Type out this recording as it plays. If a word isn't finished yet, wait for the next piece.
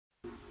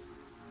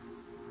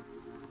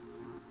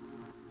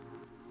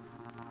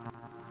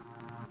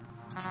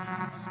I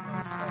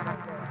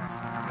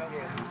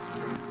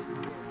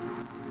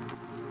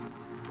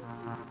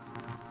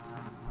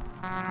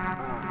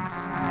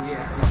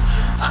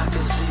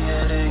can see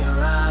it in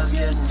your eyes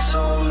getting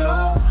so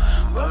low.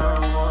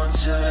 Burn one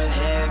to the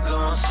head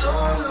going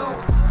solo.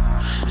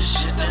 The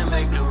shit that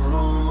make the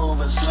room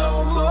moving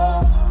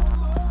slow-mo.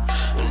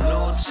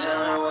 No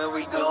telling where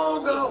we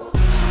gon' go.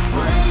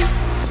 Breathe,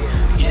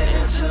 get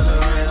into the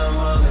rhythm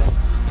of it.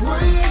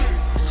 Breathe,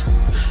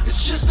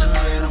 it's just a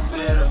little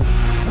bit of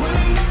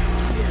weed.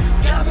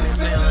 Got me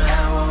feeling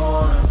how I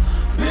wanna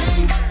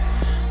be.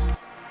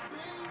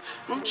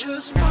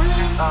 Just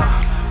breathe.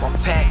 My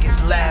pack is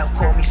loud,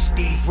 call me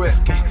Steve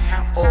Rifkin.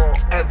 All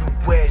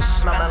everywhere,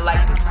 smelling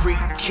like a Greek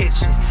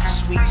kitchen.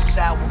 Sweet,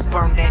 sour,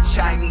 burn that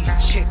Chinese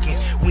chicken.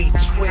 We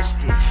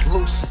twisted,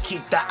 loose and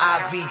keep the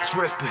IV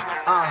dripping.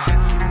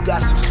 You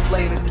got some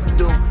splaining to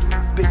do.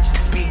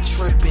 Bitches be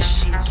tripping,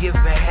 she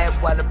giving head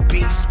while the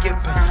beat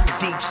skipping.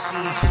 Deep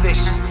sea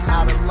fishing,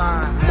 out of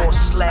line. More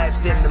slabs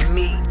than the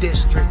meat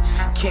district.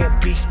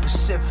 Can't be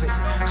specific,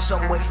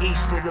 somewhere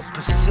east of the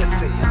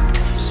Pacific.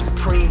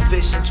 Supreme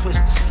vision,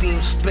 twist the steam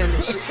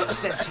spinach.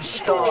 Since he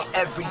start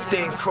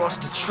everything, cross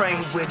the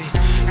train with it.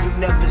 You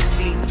never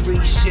see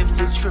three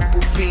shifted,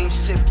 triple beam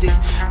sifted.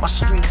 My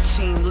street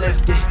team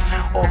lifted,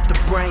 off the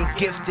brain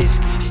gifted.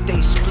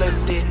 Stay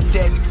splifted,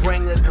 dead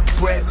ringer, the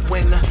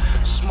breadwinner.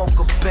 Smoke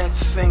a bent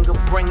finger,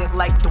 bring it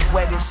like the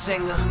wedding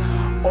singer.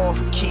 Off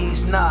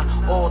keys, nah,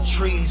 all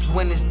trees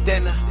when it's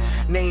dinner.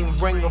 Name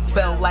ring a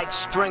bell like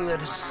Stringer,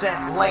 the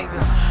scent linger.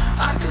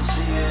 I can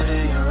see it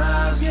in your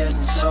eyes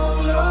getting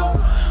so low.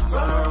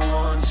 Burn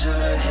one to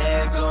the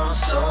head going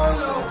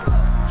solo.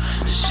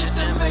 The shit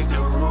that make the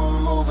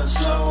room moving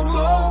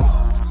slow-mo.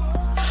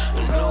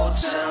 No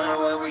telling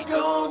where we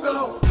gon'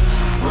 go.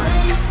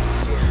 Breathe,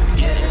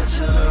 get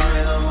into the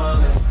rhythm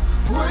of it.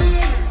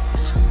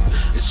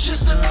 Breathe, it's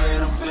just a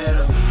little bit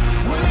of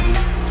weed.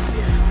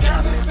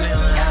 Got me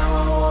feeling how I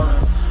wanna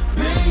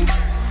be.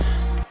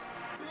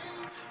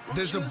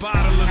 There's a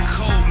bottle of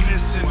coke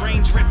missing,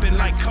 rain dripping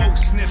like coke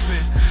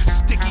sniffing.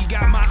 Sticky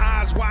got my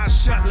eyes wide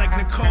shut like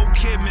Nicole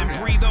Kidman.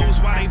 Breathe those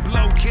while they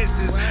blow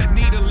kisses.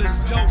 Needleless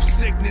dope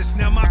sickness.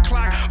 Now my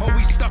clock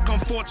always stuck on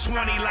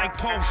 420 like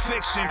Pulp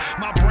Fiction.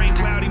 My brain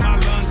cloudy, my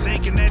lungs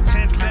aching. That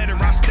 10th letter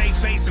I stay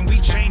facing. We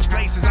change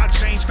places, I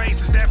change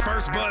faces. That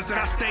first buzz that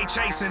I stay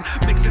chasing.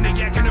 Mixing the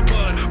yak and the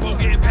bud, both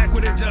getting packed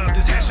with a dub.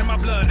 This hash in my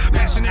blood,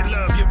 passionate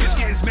love. Your bitch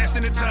getting smashed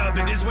in the tub.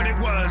 It is what it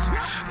was.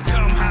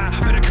 Dumb high,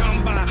 better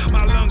come by.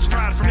 My lungs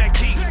fried from that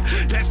keep.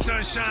 That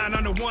sunshine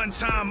on the one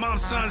time,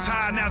 mom's son's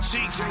high, now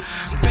cheap.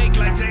 Bake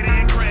like Data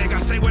and Craig, I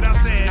say what I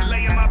said.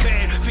 Lay in my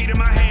bed, feet in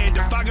my head,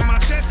 the fog in my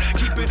chest,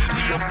 keeping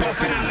me up off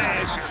of the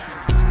ledge.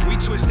 We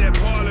twist that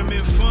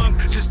Parliament funk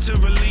just to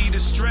relieve the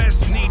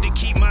stress. Need to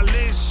keep my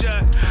lids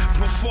shut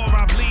before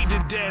I bleed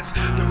to death.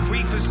 The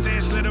reefer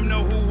stance, let them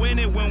know who in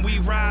it when we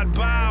ride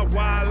by.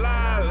 Why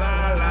la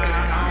la la.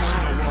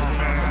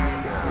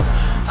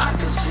 I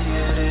can see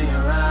it in